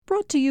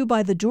brought to you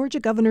by the Georgia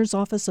Governor's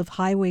Office of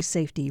Highway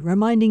Safety,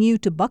 reminding you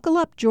to buckle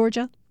up,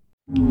 Georgia.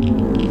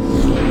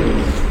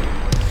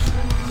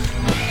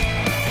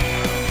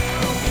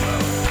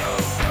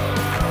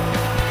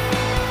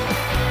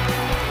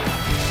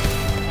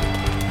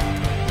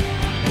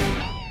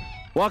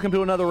 Welcome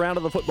to another round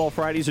of the Football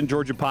Fridays in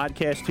Georgia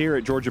podcast here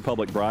at Georgia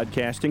Public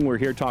Broadcasting. We're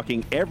here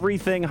talking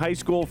everything high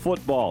school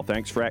football.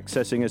 Thanks for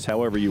accessing us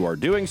however you are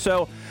doing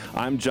so.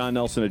 I'm John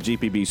Nelson of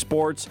GPB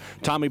Sports.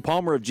 Tommy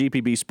Palmer of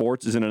GPB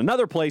Sports is in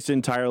another place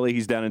entirely.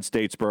 He's down in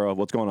Statesboro.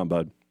 What's going on,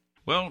 bud?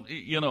 Well,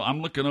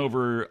 I'm looking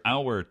over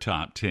our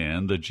top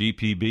 10, the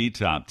GPB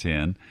top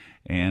 10,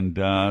 and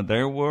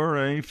there were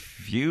a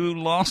few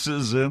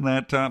losses in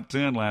that top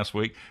 10 last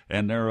week,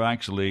 and there are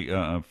actually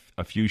a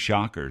few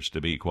shockers, to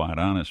be quite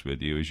honest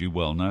with you, as you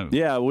well know.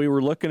 Yeah, we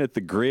were looking at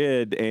the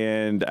grid,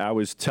 and I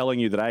was telling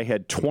you that I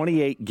had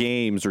 28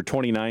 games or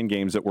 29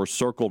 games that were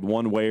circled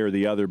one way or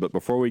the other. But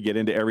before we get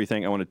into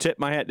everything, I want to tip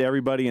my hat to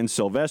everybody in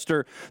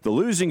Sylvester. The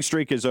losing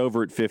streak is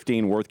over at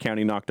 15. Worth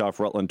County knocked off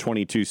Rutland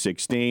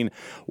 22-16.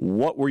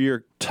 What were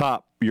your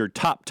top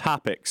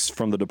topics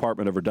from the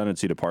Department of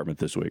Redundancy Department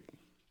this week?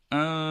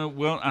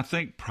 Well, I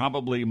think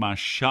probably my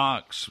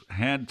shocks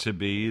had to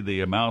be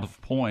the amount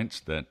of points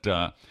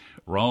that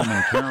Rome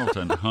and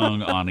Carrollton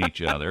hung on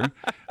each other.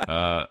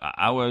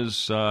 I was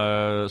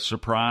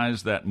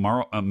surprised that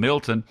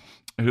Milton,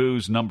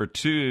 who's number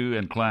 2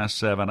 in Class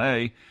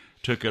 7A,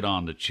 took it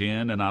on the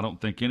chin, and I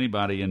don't think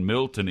anybody in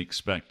Milton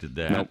expected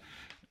that.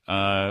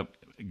 Nope.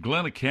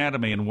 Glen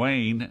Academy and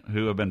Wayne,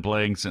 who have been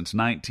playing since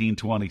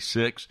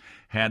 1926,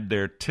 had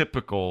their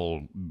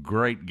typical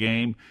great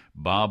game.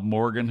 Bob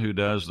Morgan, who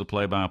does the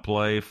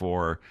play-by-play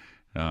for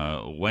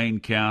Wayne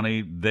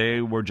County,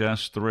 they were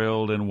just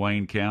thrilled in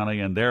Wayne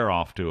County, and they're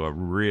off to a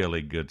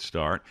really good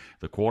start.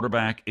 The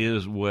quarterback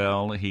is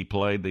well. He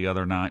played the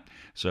other night,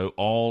 so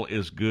all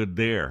is good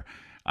there.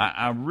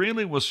 I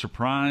really was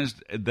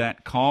surprised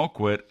that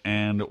Colquitt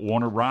and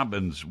Warner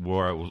Robins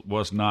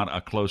was not a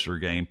closer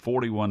game,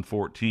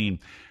 41-14.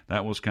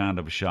 That was kind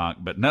of a shock,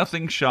 but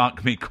nothing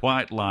shocked me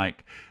quite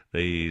like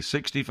the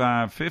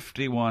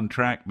 65-51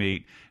 track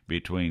meet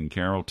between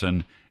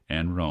Carrollton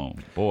and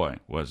Rome. Boy,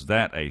 was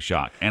that a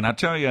shock. And I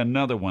tell you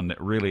another one that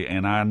really,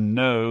 and I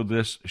know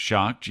this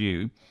shocked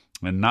you,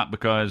 and not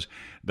because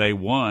they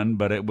won,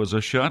 but it was a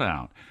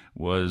shutout,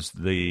 was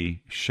the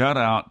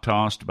shutout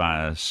tossed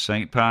by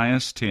St.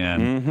 Pius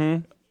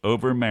X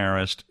over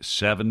Marist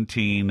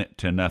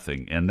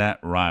 17-0 in that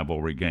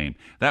rivalry game.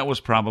 That was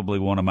probably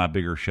one of my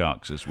bigger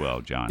shocks as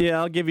well, John. Yeah,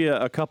 I'll give you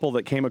a couple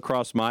that came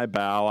across my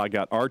bow. I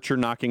got Archer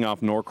knocking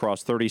off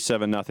Norcross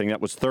 37-0.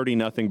 That was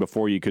 30-0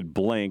 before you could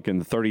blink,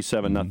 and the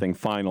 37-0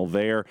 final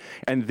there.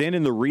 And then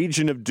in the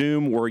Region of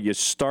Doom, where you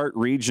start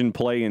region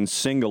play in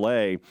Single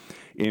A,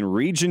 in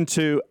Region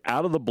 2,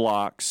 out of the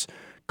blocks,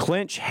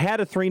 Clinch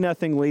had a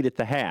 3-0 lead at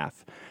the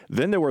half.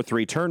 Then there were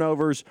 3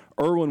 turnovers.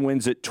 Irwin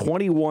wins it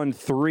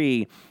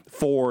 21-3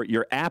 for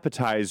your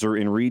appetizer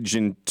in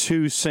Region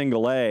 2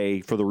 Single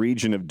A for the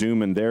Region of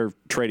Doom and their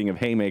trading of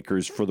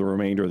haymakers for the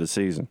remainder of the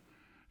season.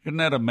 Isn't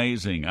that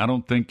amazing? I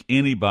don't think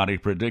anybody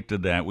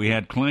predicted that. We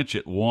had Clinch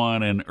at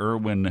 1 and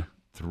Irwin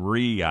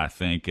 3, I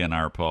think, in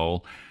our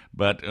poll.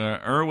 But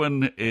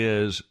Irwin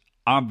is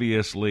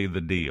obviously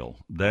the deal.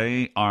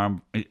 They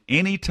are,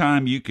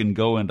 anytime you can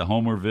go into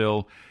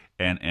Homerville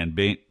and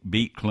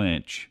beat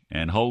Clinch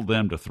and hold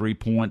them to 3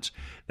 points,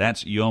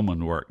 that's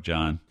yeoman work,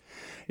 John.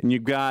 And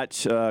you've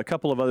got a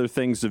couple of other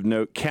things of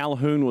note.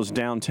 Calhoun was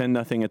down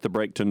 10-0 at the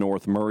break to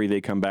North Murray.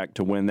 They come back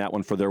to win that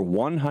one for their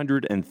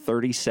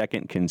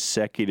 132nd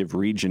consecutive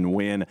region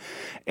win.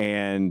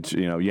 And,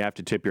 you have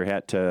to tip your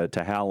hat to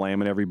Hal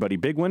Lamb and everybody.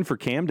 Big win for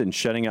Camden,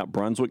 shutting out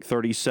Brunswick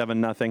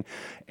 37-0.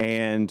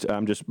 And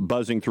I'm just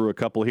buzzing through a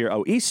couple here.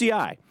 Oh,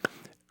 ECI.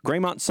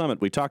 Graymont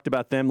Summit, we talked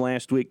about them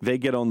last week. They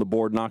get on the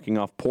board, knocking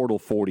off Portal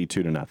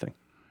 42-0.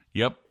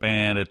 Yep,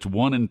 and it's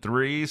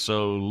 1-3,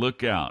 so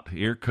look out.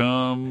 Here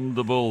come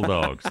the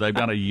Bulldogs. They've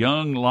got a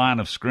young line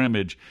of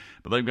scrimmage,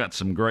 but they've got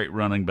some great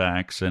running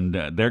backs, and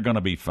they're going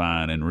to be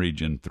fine in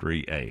Region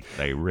 3A.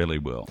 They really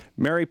will.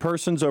 Mary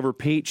Persons over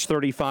Peach,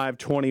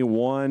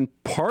 35-21.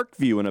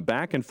 Parkview in a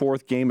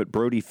back-and-forth game at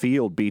Brody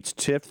Field beats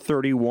Tift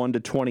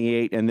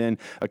 31-28. And then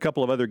a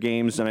couple of other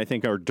games, and I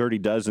think our Dirty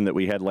Dozen that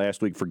we had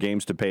last week for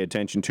games to pay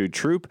attention to.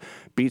 Troop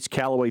beats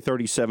Callaway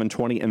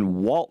 37-20, and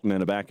Walton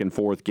in a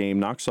back-and-forth game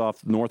knocks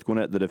off North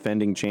Gwinnett, the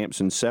defending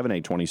champs, in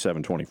 7A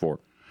 27-24.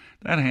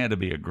 That had to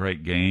be a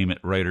great game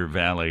at Raider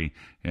Valley,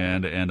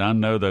 and I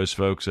know those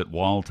folks at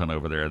Walton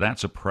over there.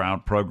 That's a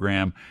proud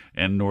program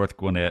in North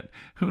Gwinnett.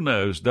 Who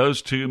knows?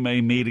 Those two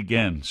may meet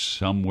again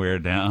somewhere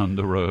down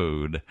the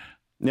road.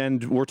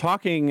 And we're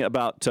talking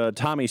about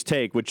Tommy's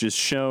Take, which is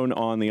shown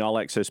on the All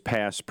Access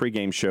Pass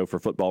pregame show for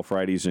Football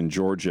Fridays in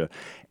Georgia.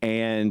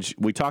 And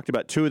we talked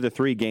about 2 of the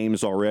 3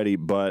 games already,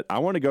 but I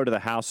want to go to the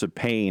House of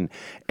Pain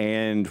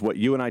and what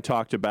you and I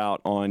talked about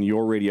on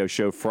your radio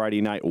show Friday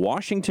night.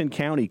 Washington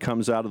County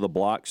comes out of the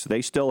blocks.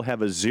 They still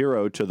have a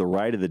 0 to the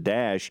right of the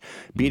dash,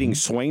 beating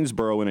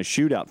Swainsboro in a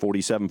shootout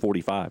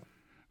 47-45.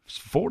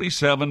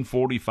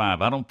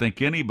 47-45. I don't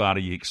think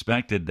anybody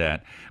expected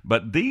that.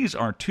 But these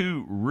are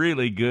two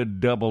really good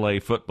Double-A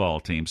football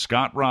teams.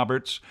 Scott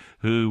Roberts,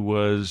 who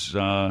was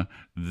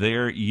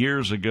there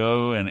years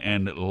ago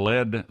and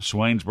led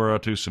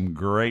Swainsboro to some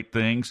great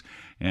things.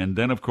 And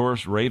then, of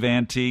course, Ray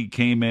Van Teague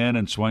came in,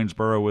 and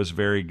Swainsboro was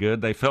very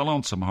good. They fell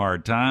on some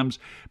hard times,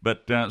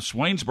 but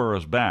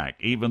Swainsboro's back,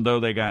 even though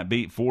they got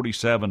beat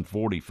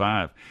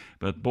 47-45.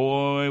 But,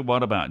 boy,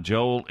 what about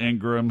Joel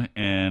Ingram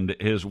and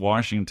his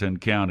Washington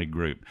County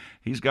group?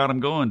 He's got them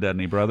going, doesn't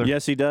he, brother?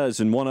 Yes, he does.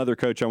 And one other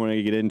coach I want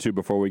to get into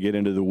before we get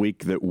into the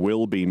week that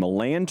will be.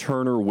 Milan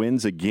Turner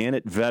wins again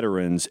at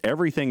Veterans.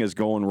 Everything is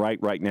going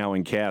right now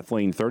in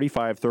Kathleen,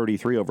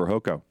 35-33 over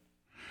Hoko.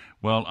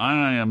 Well,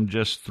 I am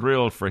just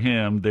thrilled for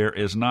him. There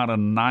is not a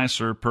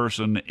nicer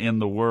person in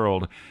the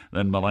world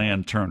than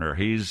Milan Turner.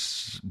 He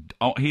has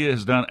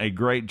done a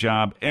great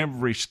job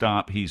every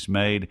stop he's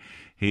made.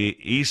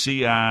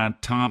 ECI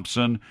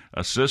Thompson,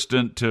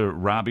 assistant to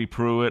Robbie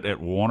Pruitt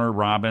at Warner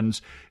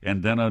Robins,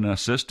 and then an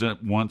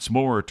assistant once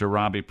more to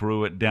Robbie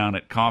Pruitt down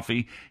at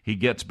Coffee. He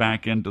gets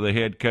back into the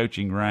head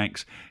coaching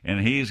ranks,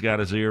 and he's got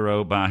a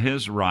 0 by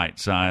his right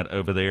side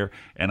over there.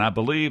 And I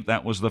believe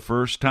that was the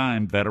first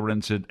time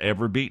Veterans had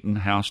ever beaten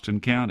Houston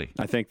County.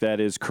 I think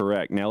that is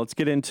correct. Now let's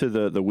get into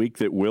the week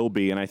that will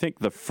be. And I think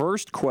the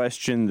first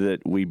question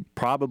that we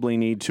probably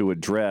need to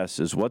address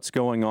is what's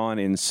going on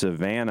in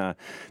Savannah.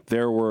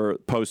 There were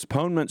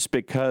postponements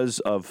because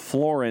of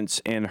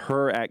Florence and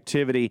her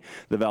activity.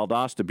 The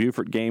Valdosta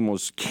Beaufort game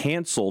was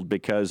canceled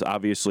because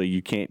obviously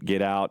you can't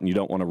get out and you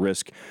don't want to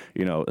risk,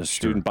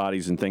 student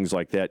bodies and things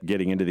like that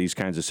getting into these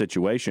kinds of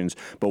situations.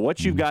 But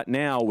what you've got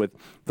now with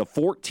the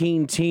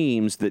 14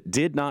 teams that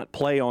did not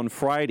play on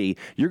Friday,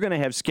 you're going to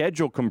have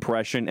schedule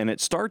compression, and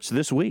it starts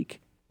this week.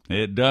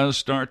 It does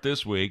start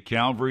this week.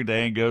 Calvary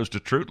Day goes to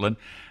Troutland.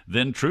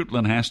 Then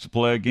Troutland has to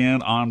play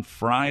again on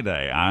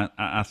Friday.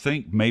 I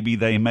think maybe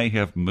they may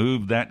have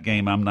moved that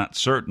game. I'm not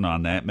certain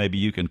on that. Maybe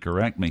you can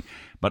correct me.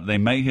 But they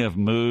may have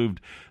moved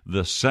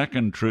the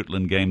second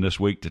Troutland game this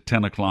week to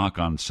 10 o'clock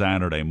on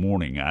Saturday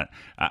morning.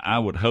 I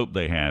would hope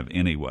they have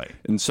anyway.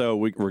 And so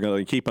we're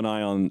going to keep an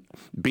eye on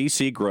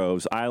BC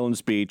Groves,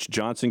 Islands Beach,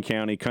 Johnson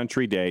County,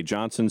 Country Day,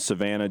 Johnson,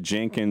 Savannah,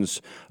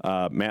 Jenkins,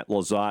 Matt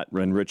Lazat,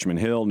 and Richmond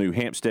Hill, New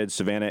Hampstead,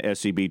 Savannah,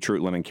 SEB,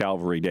 Troutland, and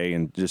Calvary Day,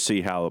 and just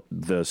see how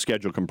the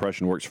schedule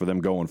compression works for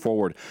them going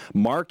forward.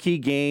 Marquee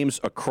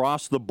games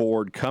across the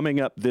board coming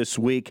up this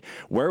week.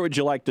 Where would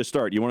you like to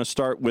start? You want to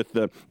start with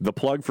the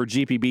plug for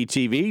GPB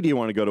TV? Do you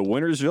want to go to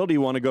Wintersville? Do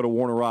you want to go to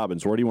Warner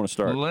Robins? Where do you want to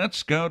start?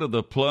 Let's go to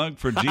the plug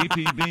for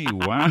GPB.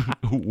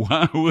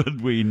 Why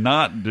would we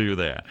not do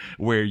that?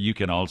 Where you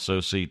can also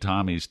see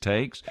Tommy's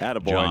Takes,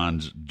 Attaboy.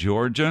 John's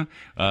Georgia,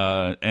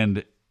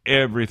 and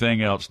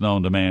everything else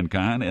known to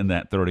mankind in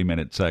that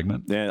 30-minute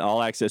segment. And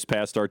All Access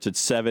Pass starts at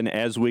 7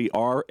 as we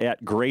are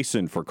at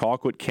Grayson for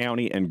Colquitt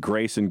County and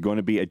Grayson. Going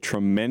to be a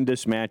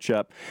tremendous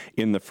matchup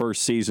in the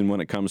first season when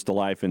it comes to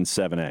life in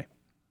 7A.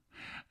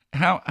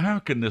 How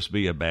can this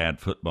be a bad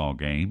football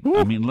game?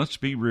 I mean, let's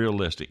be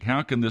realistic.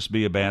 How can this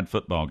be a bad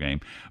football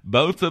game?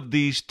 Both of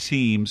these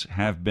teams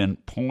have been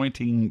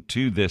pointing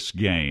to this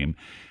game.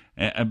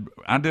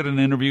 I did an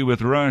interview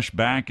with Rush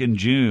back in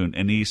June,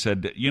 and he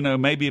said,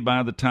 maybe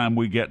by the time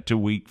we get to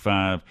week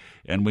 5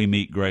 and we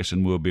meet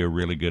Grayson, we'll be a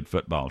really good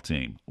football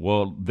team.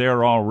 Well,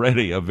 they're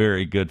already a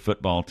very good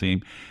football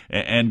team,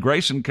 and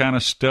Grayson kind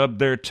of stubbed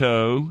their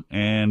toe,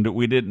 and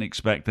we didn't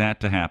expect that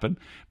to happen.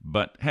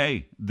 But,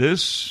 hey,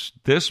 this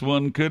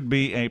one could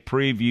be a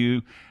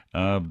preview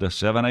of the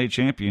 7A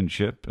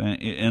championship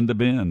in the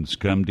Benz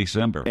come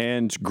December.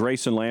 And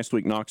Grayson last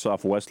week knocks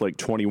off Westlake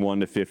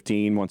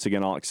 21-15. Once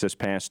again, All Access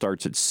Pass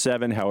starts at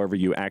 7. However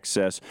you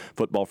access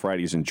Football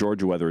Fridays in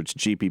Georgia, whether it's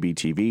GPB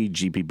TV,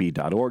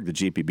 GPB.org, the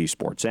GPB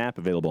Sports app,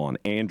 available on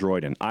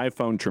Android and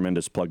iPhone.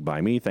 Tremendous plug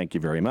by me. Thank you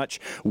very much.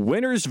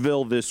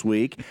 Wintersville this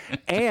week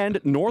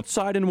and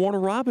Northside and Warner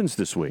Robins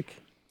this week.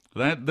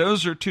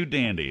 Those are two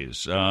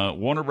dandies.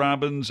 Warner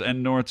Robins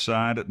and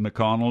Northside at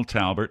McConnell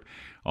Talbert.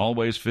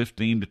 Always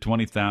 15 to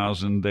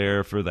 20,000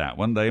 there for that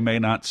one. They may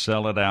not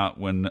sell it out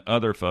when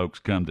other folks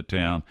come to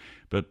town,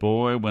 but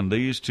boy, when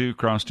these two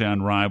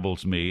crosstown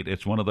rivals meet,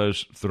 it's one of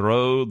those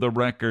throw the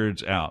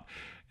records out.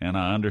 And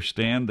I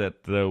understand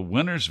that the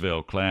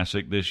Wintersville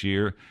Classic this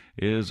year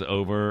is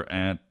over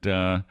at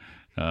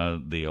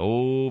the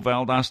old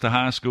Valdosta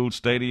High School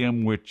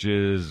Stadium, which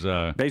is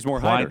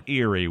quite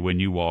eerie when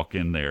you walk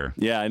in there.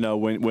 Yeah, I know.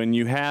 When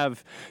you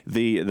have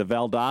the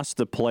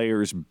Valdosta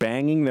players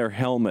banging their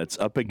helmets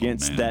up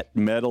against that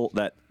metal,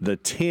 the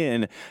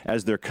tin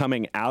as they're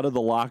coming out of the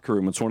locker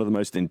room, it's one of the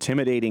most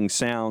intimidating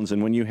sounds.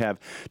 And when you have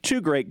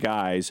two great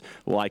guys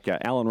like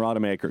Alan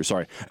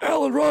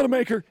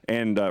Rodemaker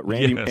and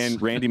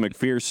Randy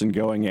McPherson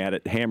going at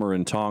it hammer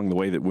and tong the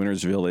way that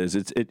Wintersville is,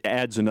 it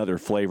adds another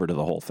flavor to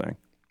the whole thing.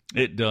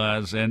 It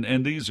does,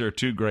 and these are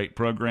two great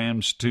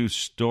programs, two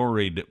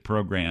storied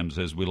programs,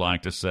 as we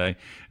like to say,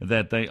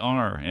 that they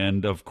are.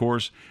 And, of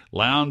course,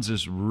 Lowndes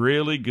is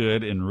really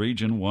good in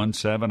Region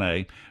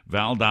 1-7A.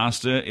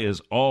 Valdosta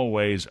is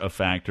always a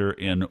factor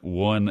in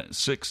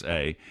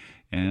 1-6A.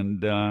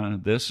 And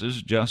this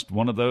is just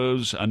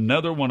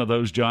another one of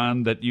those,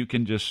 John, that you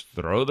can just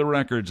throw the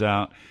records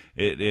out.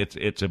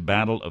 It's a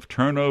battle of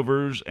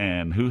turnovers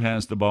and who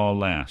has the ball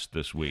last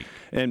this week.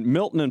 And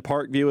Milton and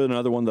Parkview,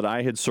 another one that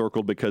I had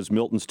circled because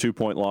Milton's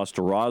 2-point loss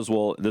to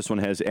Roswell. This one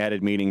has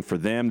added meaning for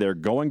them. They're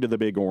going to the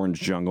Big Orange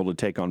Jungle to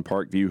take on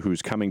Parkview,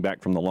 who's coming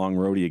back from the long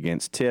roadie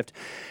against Tift.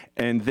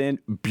 And then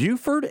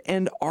Buford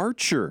and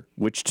Archer,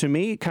 which to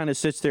me kind of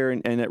sits there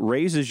and it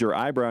raises your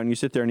eyebrow, and you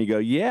sit there and you go,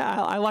 yeah,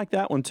 I like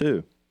that one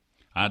too.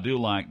 I do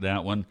like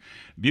that one.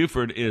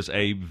 Buford is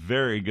a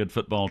very good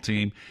football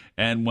team,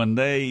 and when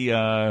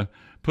they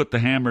put the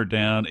hammer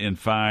down in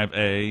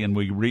 5A and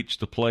we reach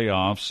the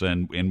playoffs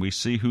and we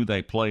see who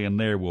they play in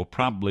there, we'll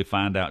probably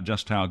find out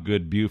just how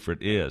good Buford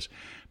is.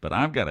 But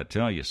I've got to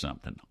tell you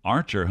something.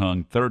 Archer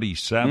hung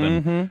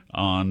 37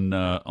 on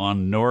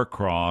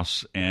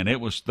Norcross, and it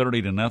was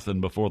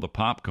 30-0 before the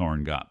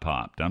popcorn got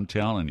popped. I'm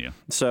telling you.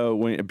 So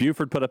when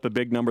Buford put up a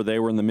big number, they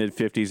were in the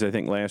mid-50s, I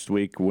think, last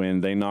week when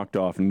they knocked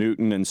off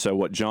Newton. And so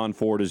what John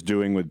Ford is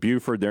doing with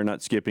Buford, they're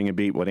not skipping a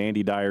beat. What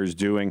Andy Dyer is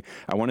doing,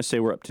 I want to say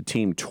we're up to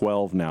Team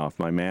 12 now, if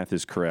my math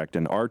is correct.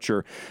 And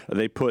Archer,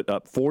 they put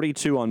up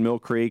 42 on Mill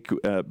Creek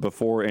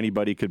before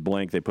anybody could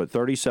blink. They put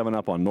 37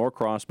 up on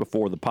Norcross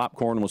before the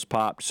popcorn was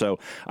popped. So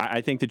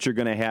I think that you're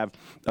going to have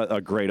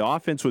a great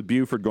offense with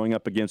Buford going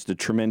up against a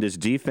tremendous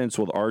defense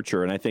with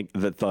Archer, and I think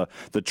that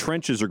the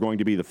trenches are going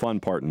to be the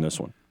fun part in this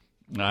one.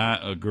 I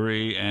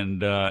agree,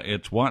 and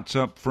it's what's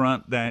up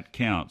front that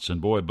counts. And,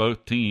 boy,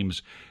 both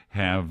teams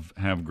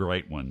have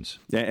great ones.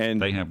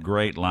 And they have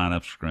great line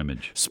of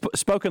scrimmage.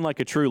 Spoken like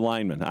a true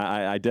lineman.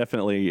 I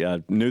definitely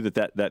knew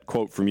that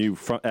quote from you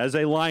as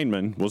a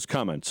lineman was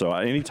coming. So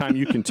anytime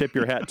you can tip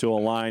your hat to a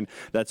line,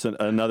 that's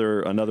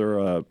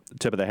another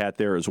tip of the hat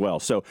there as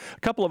well. So a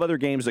couple of other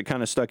games that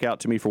kind of stuck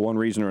out to me for one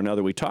reason or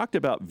another. We talked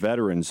about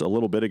veterans a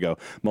little bit ago.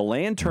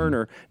 Milan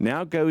Turner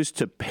now goes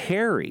to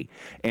Perry,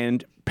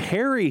 and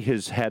Perry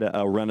has had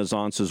a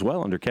renaissance as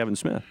well under Kevin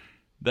Smith.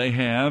 They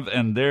have,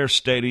 and their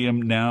stadium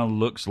now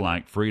looks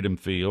like Freedom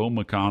Field,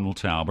 McConnell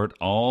Talbot,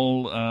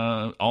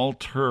 all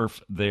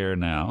turf there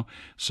now.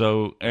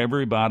 So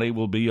everybody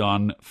will be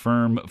on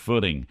firm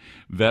footing.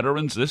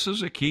 Veterans, this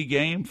is a key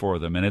game for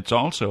them, and it's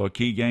also a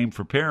key game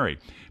for Perry.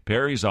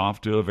 Perry's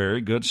off to a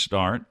very good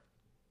start.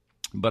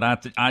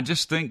 But I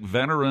just think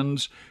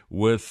veterans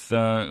with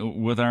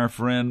our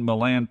friend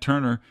Milan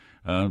Turner,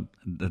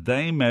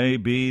 they may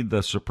be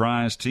the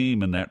surprise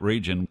team in that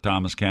region.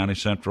 Thomas County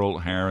Central,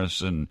 Harris,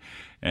 and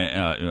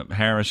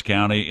Harris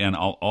County, and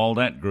all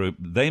that group.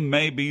 They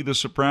may be the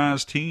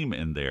surprise team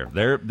in there.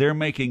 They're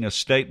making a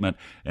statement,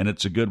 and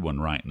it's a good one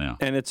right now.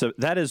 And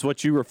that is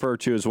what you refer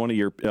to as one of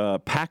your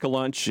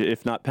pack-a-lunch,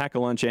 if not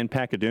pack-a-lunch and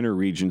pack-a-dinner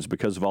regions,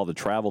 because of all the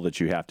travel that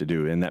you have to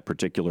do in that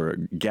particular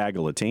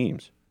gaggle of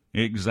teams.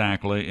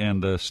 Exactly,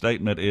 and the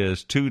statement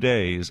is 2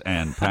 days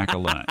and pack a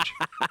lunch.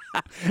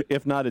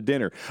 If not a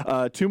dinner.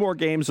 Two more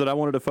games that I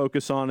wanted to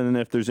focus on, and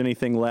then if there's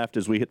anything left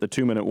as we hit the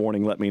 2-minute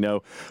warning, let me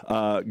know.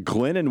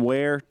 Glenn and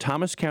Ware,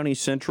 Thomas County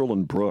Central,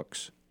 and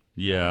Brooks.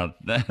 Yeah,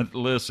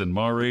 listen,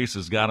 Maurice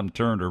has got them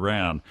turned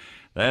around.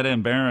 That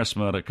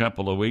embarrassment a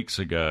couple of weeks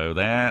ago,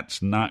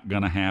 that's not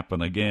going to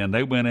happen again.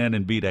 They went in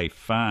and beat a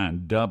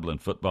fine Dublin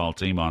football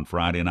team on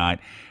Friday night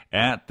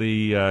at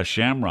the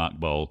Shamrock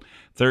Bowl,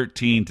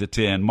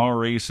 13-10.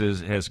 Maurice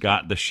has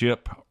got the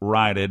ship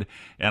righted,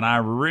 and I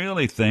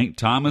really think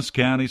Thomas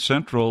County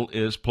Central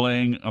is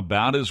playing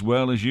about as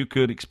well as you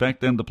could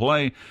expect them to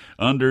play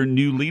under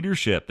new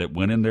leadership that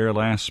went in there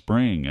last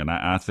spring, and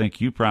I think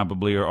you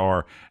probably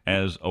are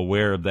as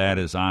aware of that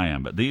as I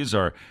am. But these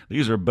are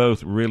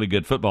both really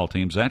good football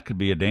teams. That could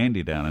be a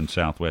dandy down in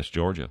southwest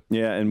Georgia.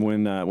 Yeah, and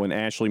when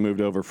Ashley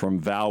moved over from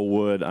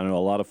Valwood, I know a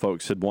lot of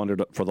folks had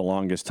wondered for the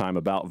longest time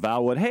about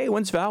Valwood. Hey,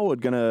 when's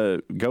Valwood going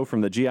to go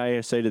from the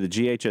GISA to the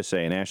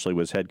GHSA? And Ashley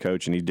was head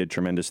coach, and he did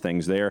tremendous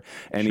things there.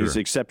 And He's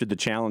accepted the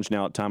challenge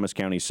now at Thomas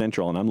County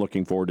Central, and I'm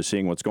looking forward to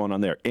seeing what's going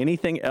on there.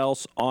 Anything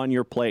else on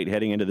your plate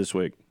heading into this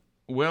week?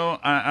 Well,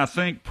 I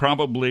think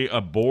probably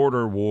a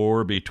border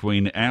war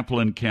between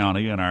Applin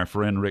County and our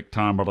friend Rick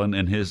Tomberlin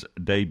in his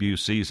debut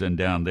season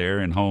down there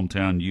in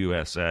hometown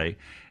USA,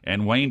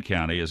 and Wayne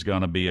County is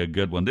going to be a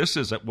good one. This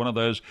is one of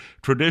those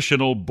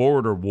traditional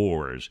border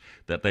wars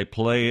that they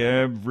play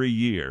every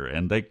year,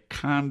 and they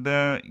kind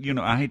of,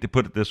 I hate to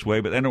put it this way,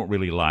 but they don't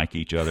really like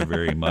each other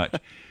very much.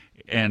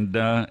 And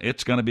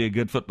it's going to be a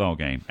good football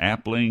game.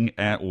 Appling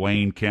at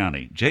Wayne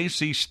County.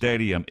 JC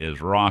Stadium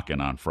is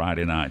rocking on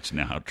Friday nights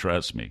now,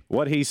 trust me.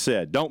 What he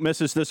said. Don't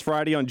miss us this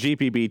Friday on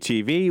GPB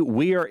TV.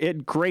 We are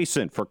in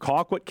Grayson for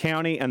Colquitt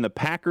County and the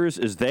Packers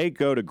as they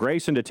go to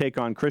Grayson to take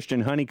on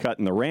Christian Honeycutt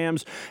and the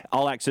Rams.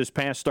 All Access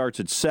Pass starts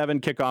at 7,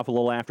 kickoff a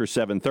little after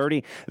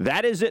 7:30.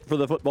 That is it for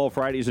the Football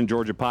Fridays in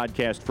Georgia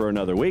podcast for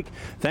another week.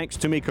 Thanks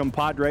to me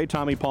compadre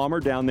Tommy Palmer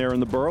down there in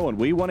the borough, and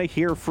we want to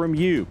hear from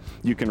you.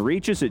 You can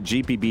reach us at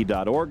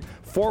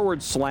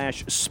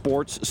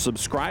gpb.org/sports.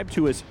 Subscribe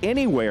to us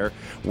anywhere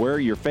where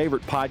your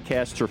favorite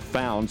podcasts are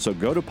found. So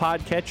go to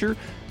Podcatcher,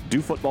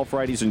 do Football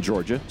Fridays in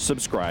Georgia,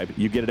 subscribe.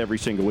 You get it every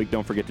single week.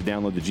 Don't forget to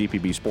download the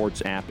GPB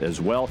Sports app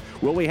as well.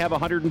 Will we have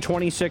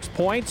 126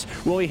 points?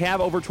 Will we have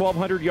over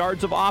 1,200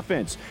 yards of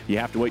offense? You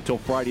have to wait till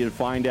Friday to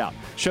find out.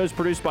 Show's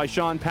produced by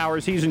Sean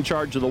Powers. He's in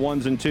charge of the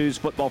ones and twos.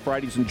 Football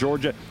Fridays in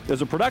Georgia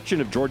is a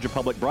production of Georgia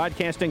Public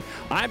Broadcasting.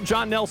 I'm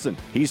John Nelson.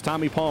 He's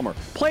Tommy Palmer.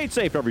 Play it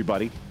safe,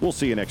 everybody. We'll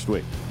see you next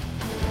week.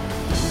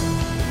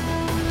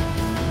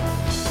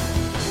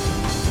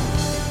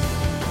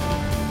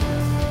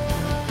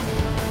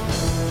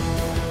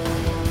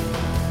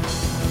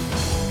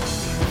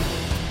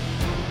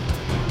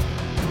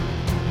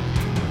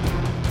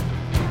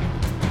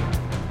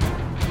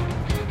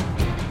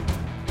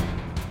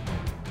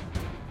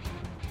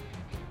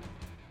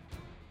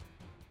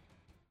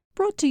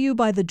 Brought to you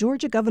by the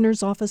Georgia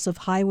Governor's Office of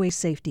Highway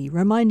Safety,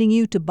 reminding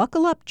you to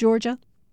buckle up, Georgia.